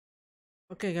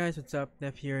Okay guys, what's up?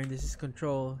 Neff here and this is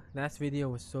Control. Last video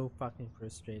was so fucking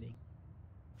frustrating.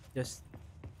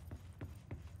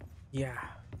 Yeah.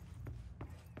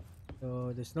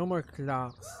 So there's no more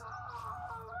clocks.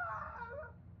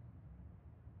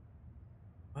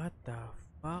 What the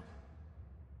fuck?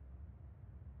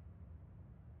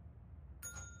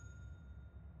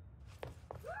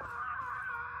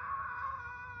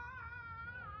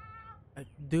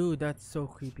 Dude, that's so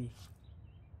creepy.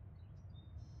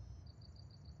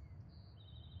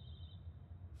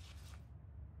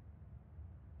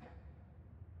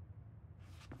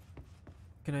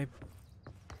 Can I?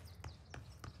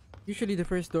 Usually the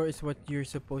first door is what you're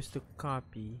supposed to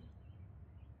copy.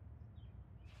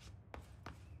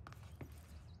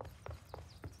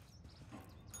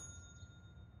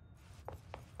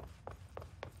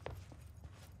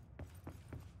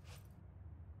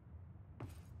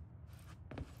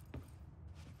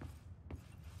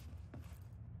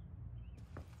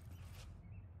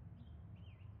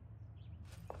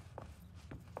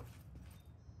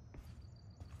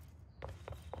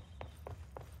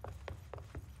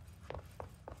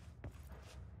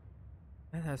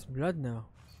 That has blood now.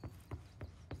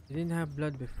 It didn't have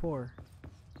blood before.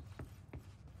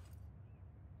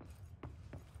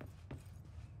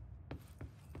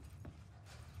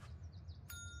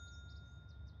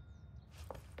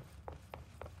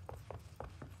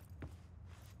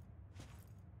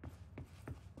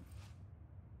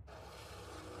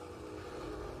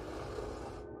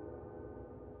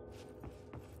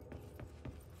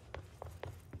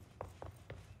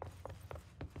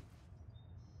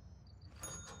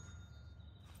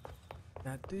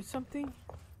 That do something?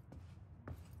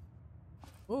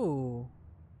 Oh.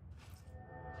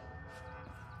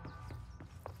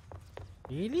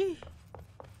 Really?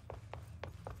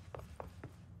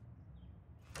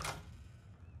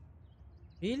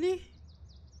 Really?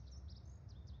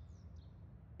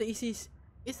 The easiest,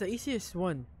 it's the easiest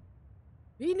one.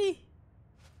 Really?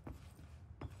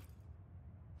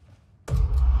 There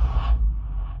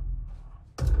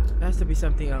has to be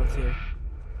something else here.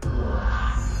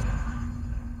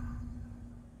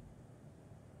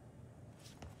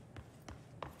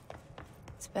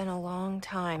 It's been a long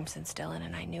time since Dylan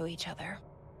and I knew each other.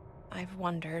 I've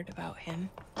wondered about him,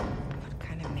 what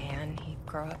kind of man he'd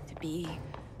grow up to be.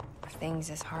 Were things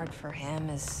as hard for him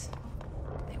as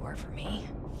they were for me?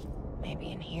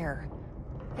 Maybe in here,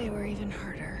 they were even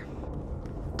harder.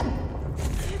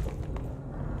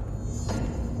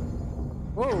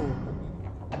 Whoa!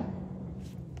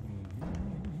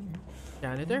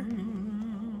 Janitor?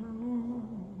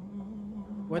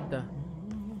 What the?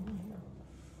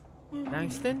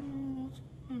 Kingston?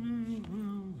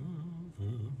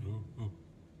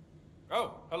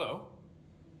 Oh, hello.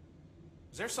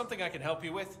 Is there something I can help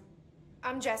you with?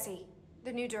 I'm Jessie,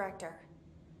 the new director.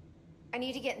 I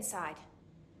need to get inside.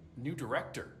 New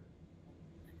director?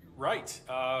 Right.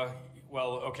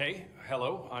 Well, okay.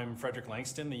 Hello, I'm Frederick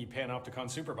Langston, the Panopticon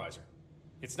supervisor.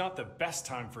 It's not the best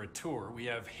time for a tour. We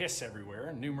have hiss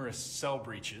everywhere, numerous cell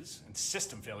breaches, and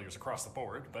system failures across the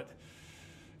board, but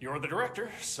you're the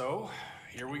director, so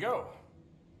here we go.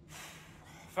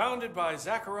 Founded by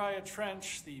Zachariah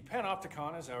Trench, the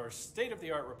Panopticon is our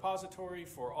state-of-the-art repository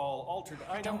for all altered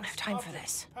items. I don't have time for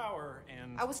this. Power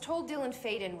and... I was told Dylan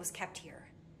Faden was kept here.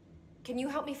 Can you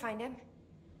help me find him?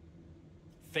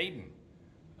 Faden?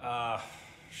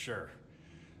 Sure.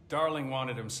 Darling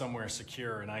wanted him somewhere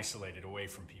secure and isolated away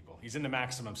from people. He's in the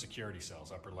maximum security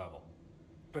cells, upper level.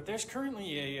 But there's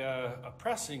currently a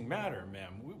pressing matter,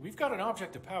 ma'am. We've got an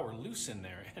object of power loose in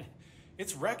there.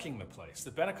 It's wrecking the place.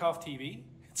 The Benicoff TV,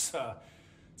 it's a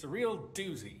real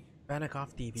doozy.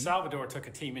 Benicoff TV? Salvador took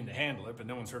a team in to handle it, but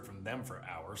no one's heard from them for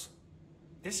hours.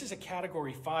 This is a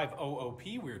Category 5 OOP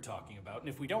we're talking about, and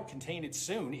if we don't contain it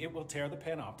soon, it will tear the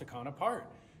Panopticon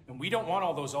apart. And we don't want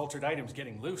all those altered items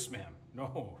getting loose, ma'am.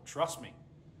 No, trust me.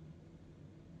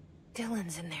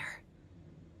 Dylan's in there.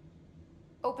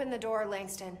 Open the door,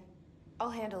 Langston.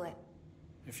 I'll handle it.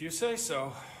 If you say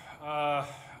so. I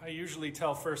usually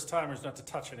tell first-timers not to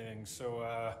touch anything,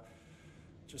 so,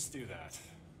 just do that.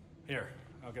 Here,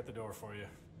 I'll get the door for you.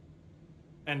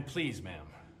 And please, ma'am,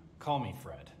 call me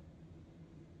Fred.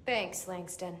 Thanks,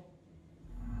 Langston.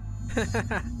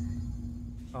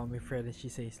 Call me Fred and she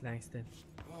says Langston.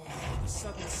 Oh, the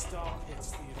sudden stop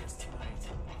hits theaters tonight.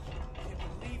 I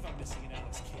can't believe I'm missing an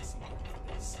Alex Casey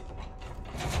for this.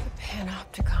 The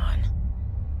Panopticon.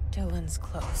 Dylan's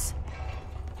close.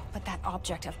 But that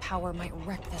object of power might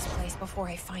wreck this place before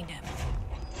I find him.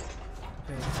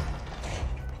 Okay.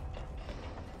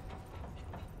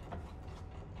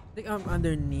 I think I'm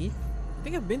underneath. I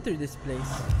think I've been through this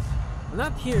place. Well,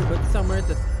 not here, but somewhere at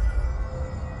the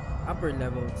upper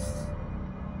levels.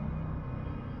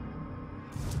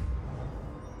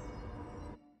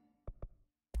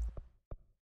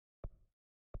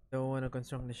 Don't want to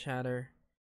construct the shatter.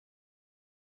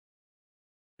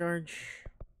 Charge.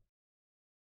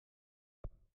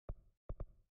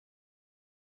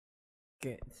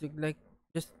 Okay,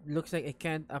 it's looks like I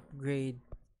can't upgrade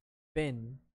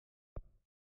spin.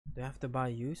 Do I have to buy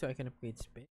you so I can upgrade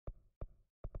spin?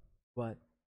 What?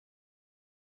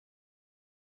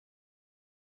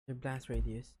 The blast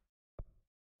radius.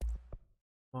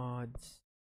 Mods.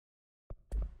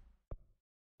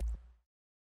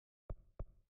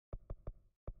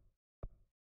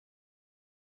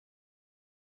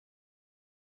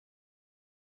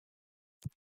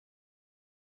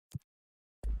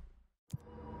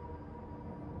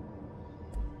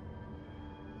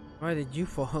 Why did you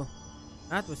fall?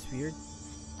 That was weird.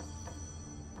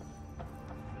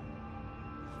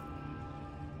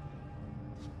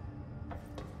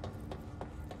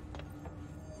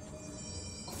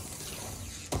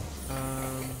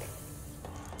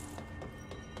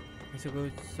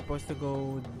 Supposed to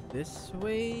go this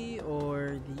way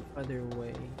or the other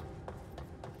way?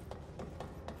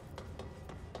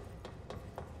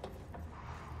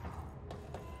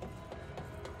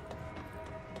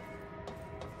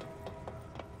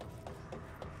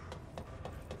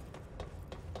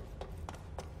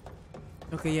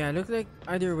 Okay, yeah, looks like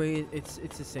either way it's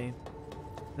the same.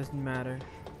 Doesn't matter.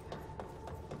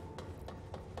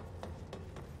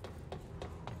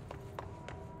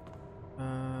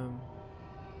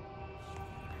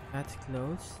 That's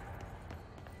close.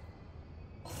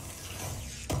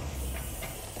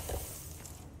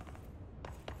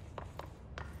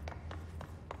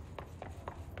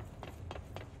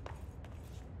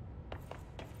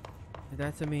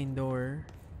 That's the main door.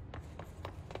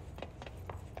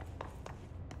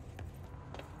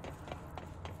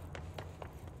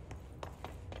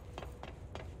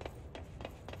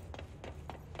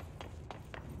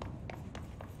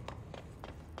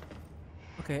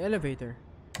 Okay, elevator.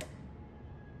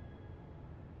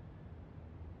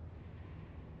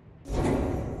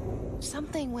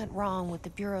 Something went wrong with the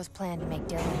Bureau's plan to make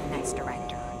Dylan the next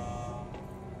director.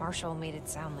 Marshall made it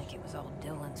sound like it was all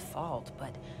Dylan's fault,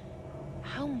 but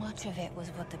how much of it was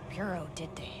what the Bureau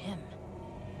did to him?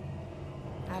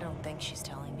 I don't think she's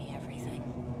telling me everything.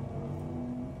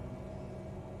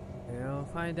 We'll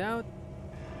find out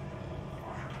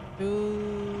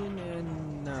soon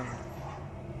enough.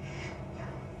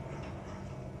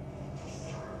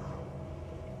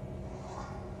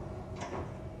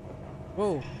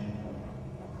 Whoa.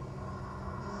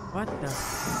 What the?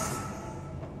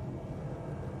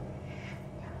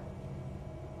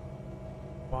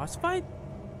 Boss fight?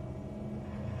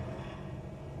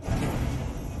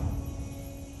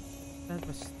 That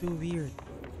was too weird.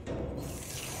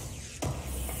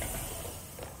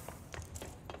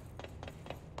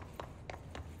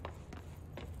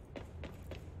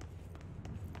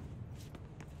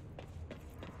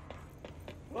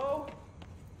 Hello?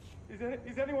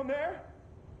 Is anyone there?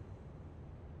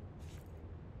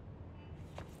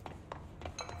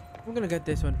 I'm gonna get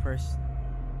this one first.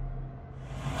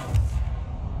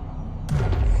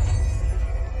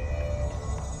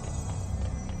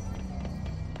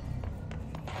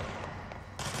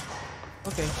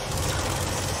 Okay.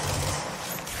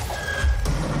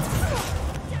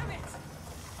 Damn it!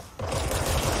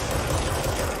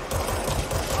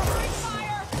 Covering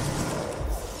fire!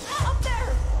 Up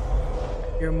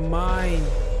there! You're mine.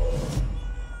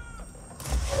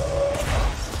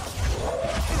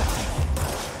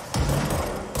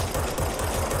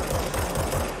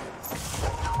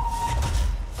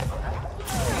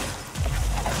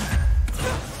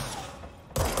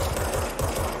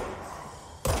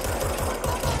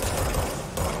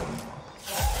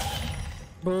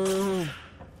 Boom.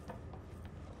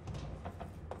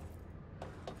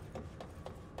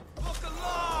 Look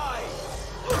alive!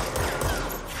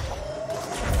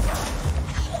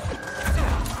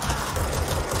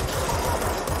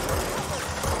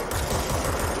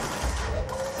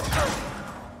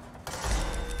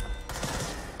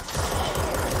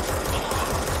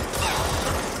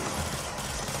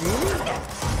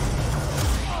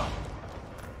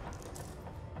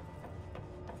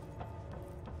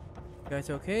 You guys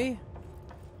okay?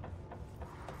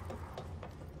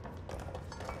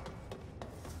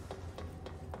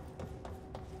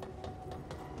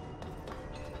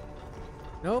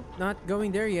 Nope, not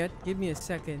going there yet. Give me a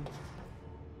second.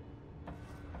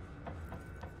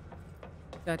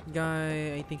 That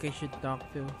guy, I think I should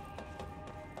talk to.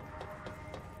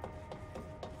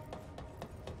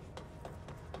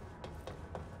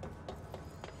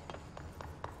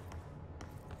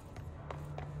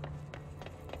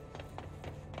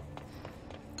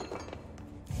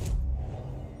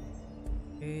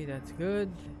 that's good.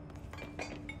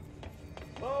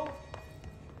 Hello?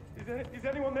 Is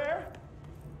anyone there?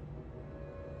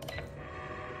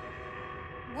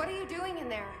 What are you doing in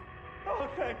there? Oh,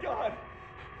 thank God.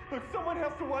 Look, someone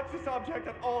has to watch this object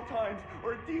at all times,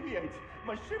 or it deviates.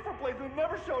 My shift replacement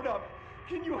never showed up.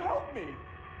 Can you help me?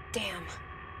 Damn.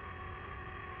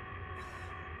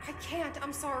 I can't,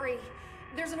 I'm sorry.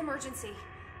 There's an emergency.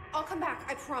 I'll come back,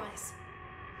 I promise.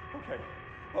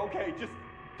 Okay, just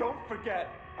don't forget.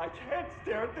 I can't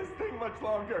stare at this thing much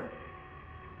longer.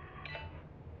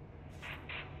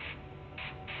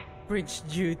 Bridge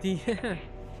duty.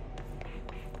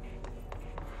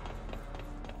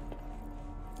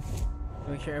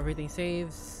 Make sure everything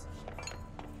saves.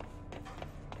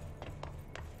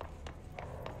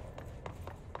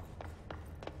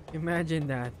 Imagine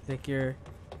that, like your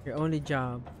only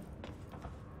job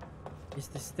is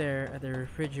to stare at a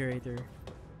refrigerator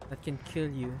that can kill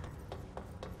you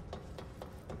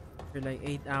for like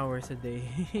 8 hours a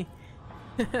day.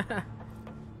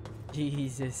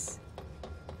 Jesus.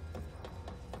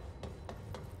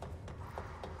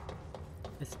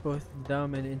 It's both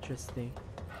dumb and interesting.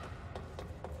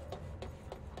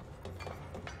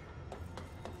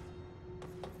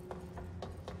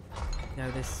 Now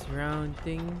this round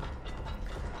thing.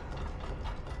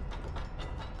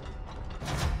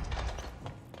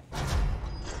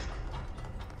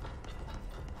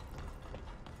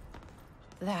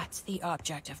 That's the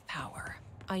object of power.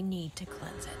 I need to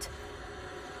cleanse it.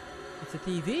 It's a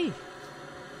TV.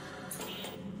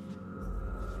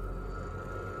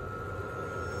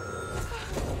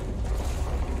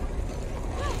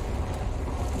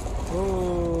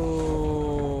 Oh,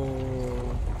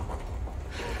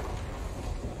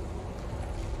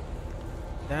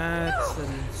 that's a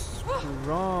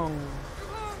strong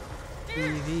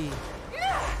TV.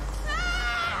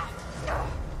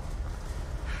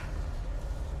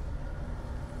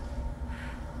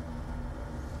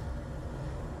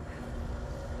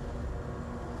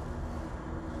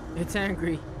 It's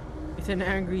angry. It's an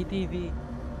angry TV.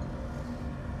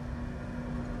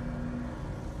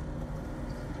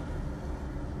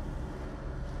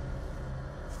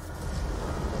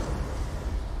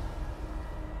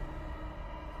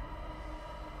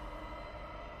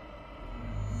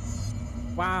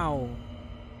 Wow.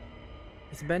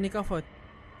 Is Benicoff a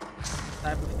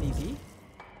type of TV?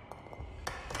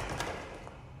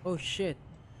 Oh shit.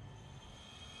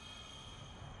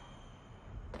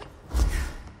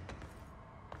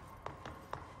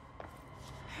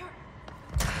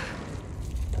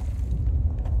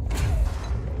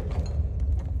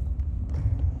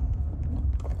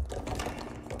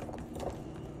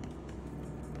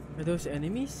 Are those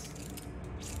enemies?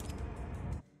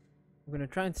 I'm gonna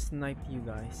try and snipe you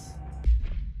guys.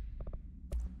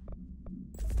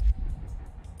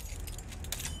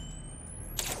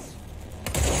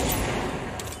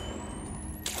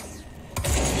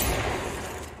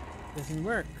 Doesn't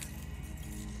work.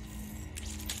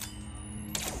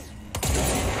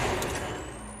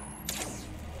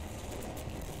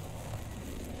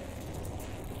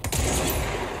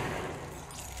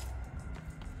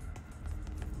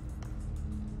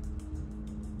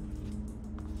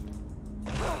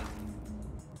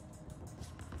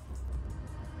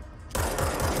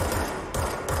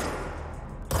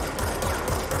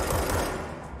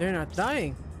 They're not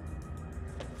dying.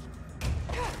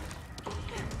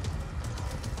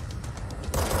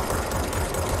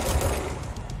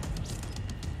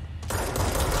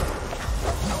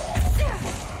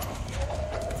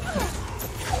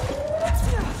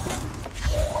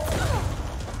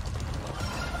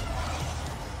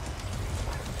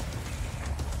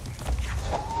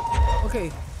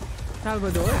 Okay,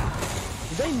 Salvador,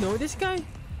 did I know this guy?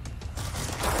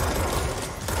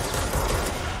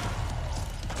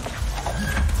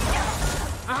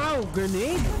 Ow,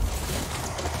 grenade?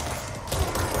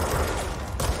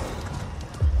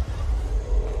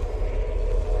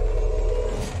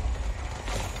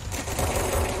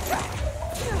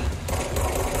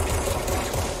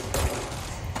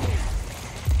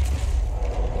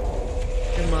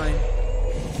 Come on.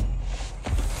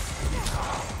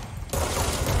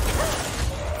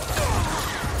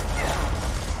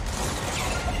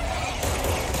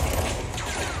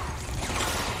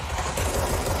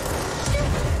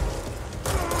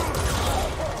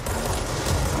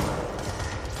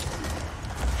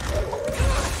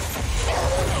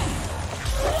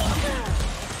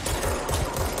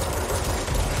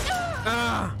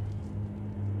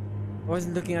 I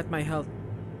wasn't looking at my health.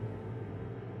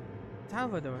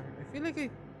 Salvador, I feel like I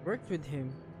worked with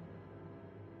him.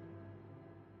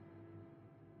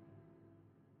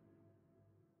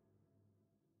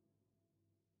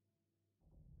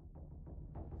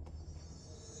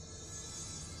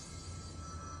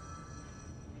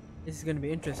 This is gonna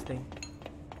be interesting.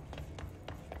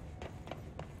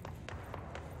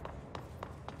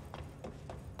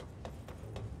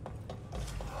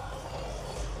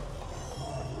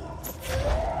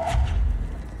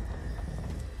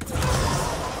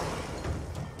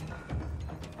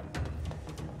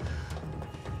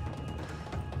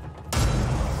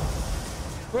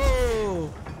 Whoa!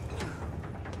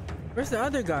 Where's the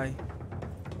other guy?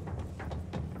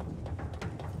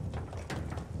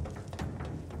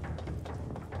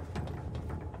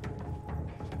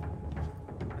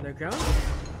 Underground?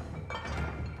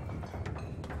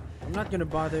 I'm not gonna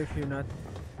bother if you're not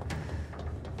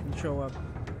gonna show up.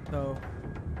 So,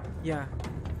 yeah.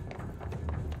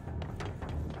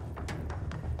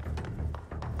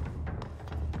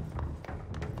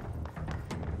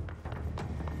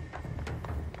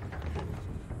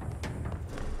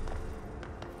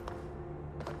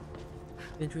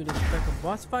 Didn't really expect a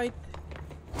boss fight.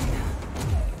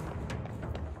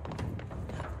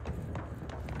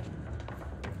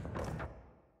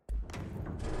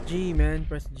 G, man,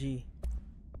 press G.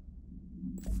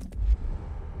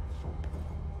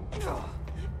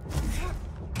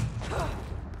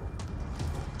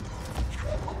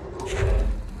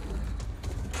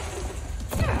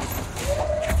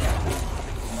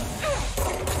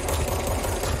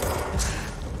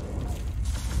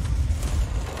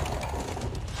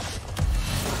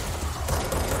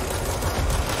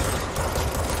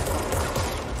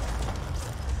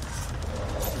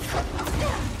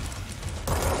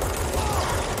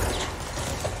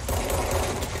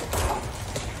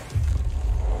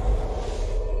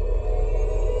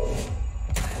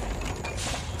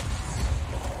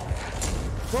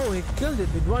 Whoa, he killed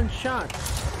it with one shot.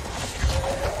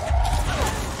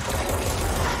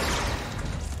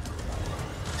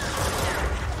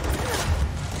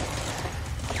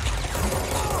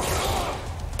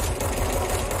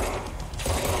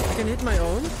 I can hit my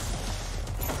own.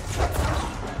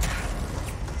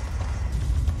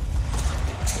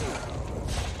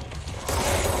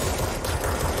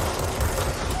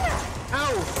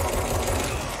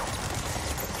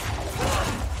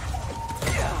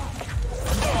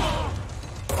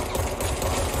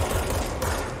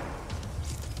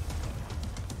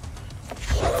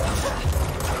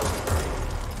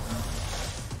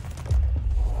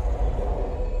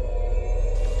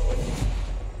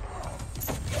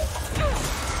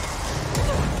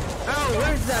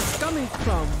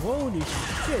 From holy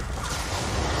shit.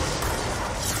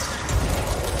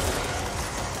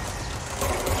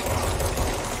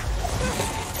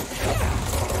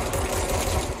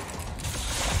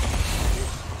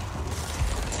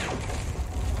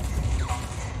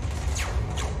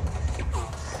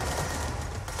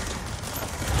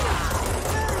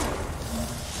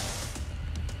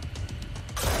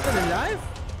 Still alive?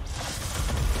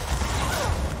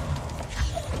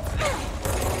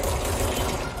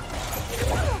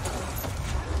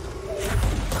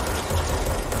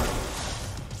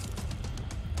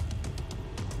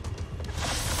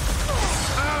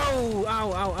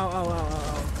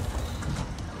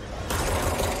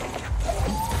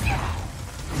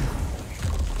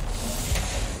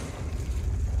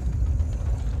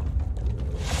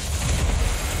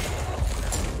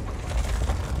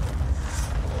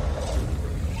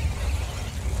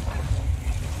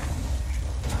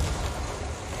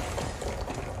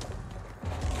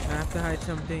 To hide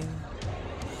something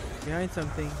behind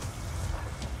something.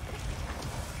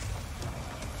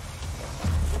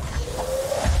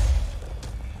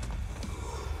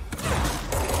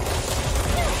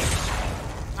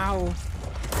 Ow.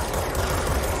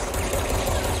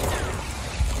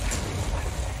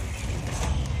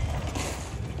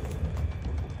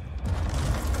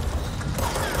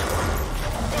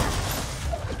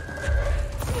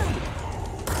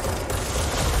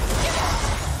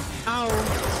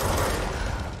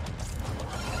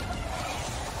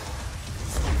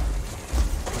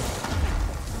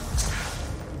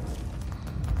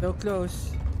 So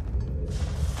close.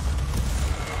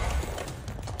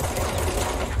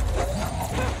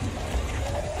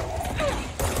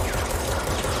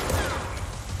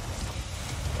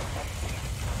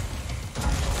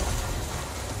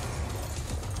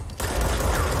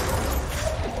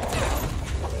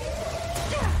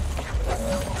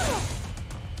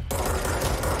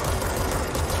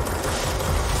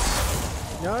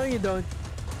 No, you don't.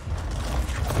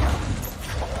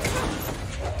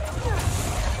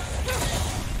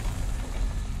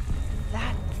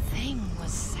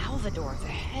 Salvador, the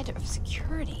head of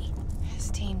security. His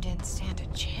team didn't stand a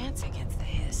chance against the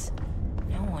Hiss.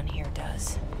 No one here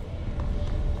does.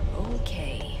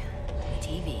 Okay, the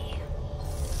TV.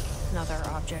 Another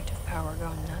object of power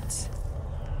going nuts.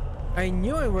 I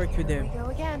knew I worked with Here him. we go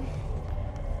again.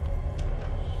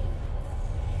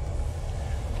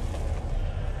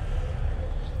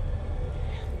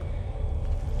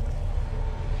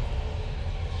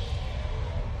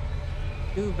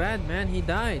 Too bad, man. He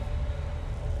died.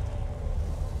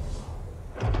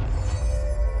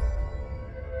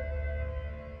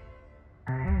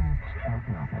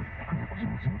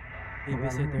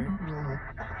 Babysitter.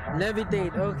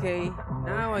 Levitate. Okay.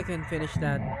 Now I can finish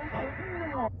that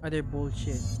other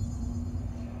bullshit.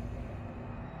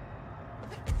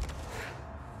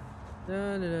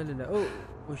 No, no, no, no, no. Oh,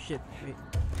 oh shit. Wait.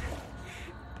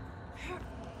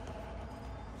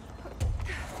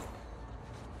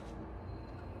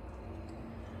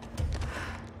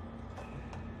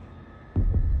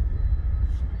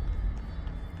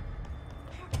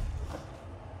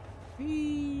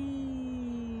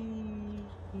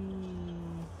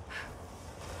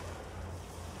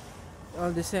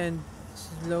 I'll descend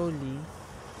slowly.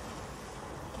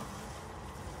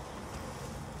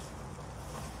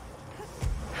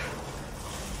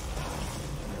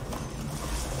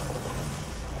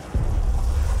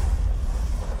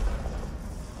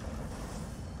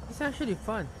 It's actually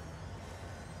fun.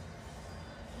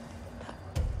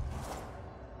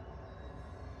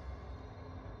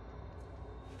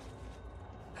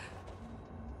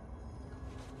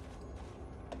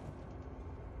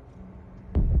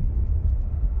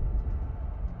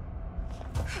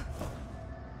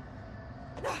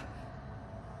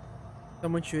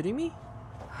 Someone shooting me?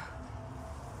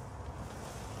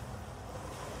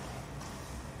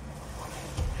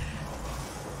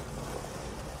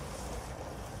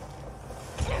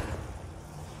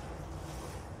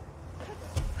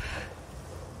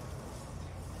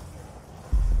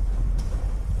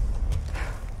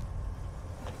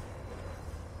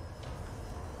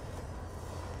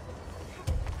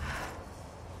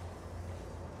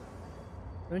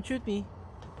 Don't shoot me.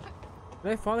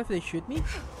 Will I fall if they shoot me?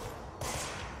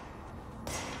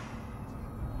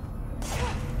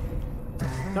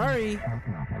 Sorry.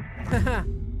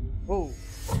 Whoa.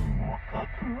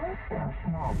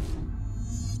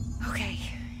 Okay,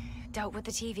 dealt with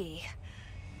the TV.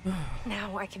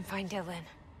 Now I can find Dylan.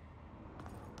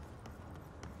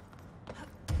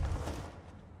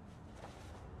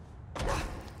 I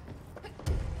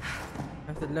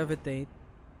have to levitate.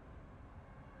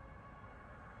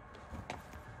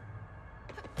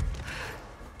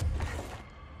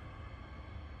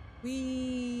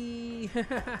 Whee!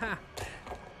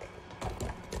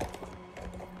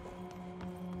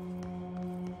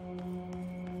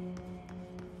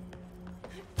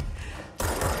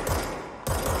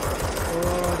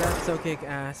 Oh, that's so kick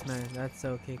ass, man. That's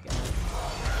so kick ass.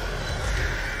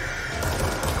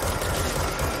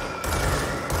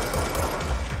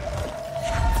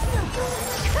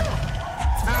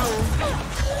 Ow!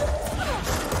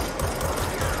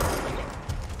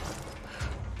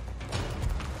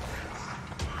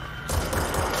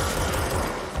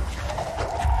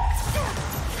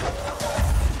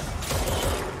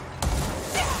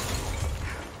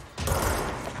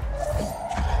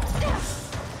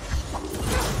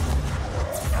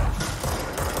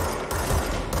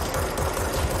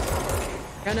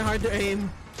 Kinda hard to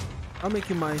aim. I'll make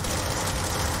you mine.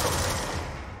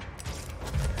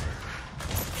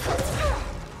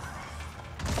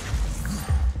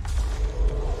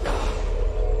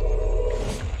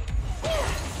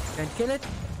 Can't kill it.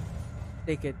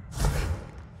 Take it.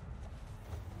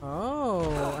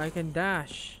 Oh, I can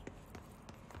dash.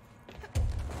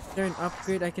 Is there an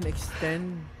upgrade I can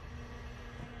extend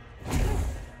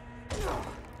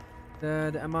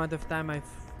the amount of time I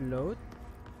float?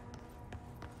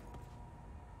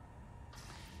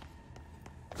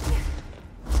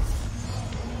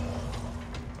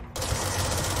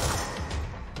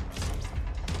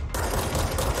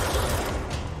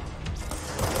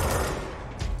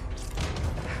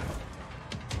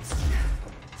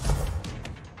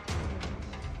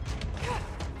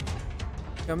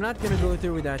 I'm not gonna go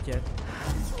through with that yet.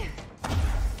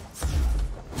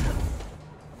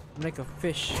 I'm like a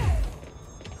fish.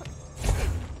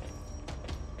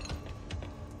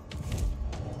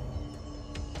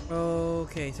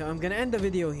 Okay, so I'm gonna end the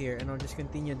video here and I'll just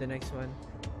continue the next one.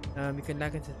 You can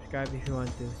like and subscribe if you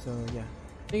want to. So yeah,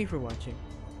 thank you for watching.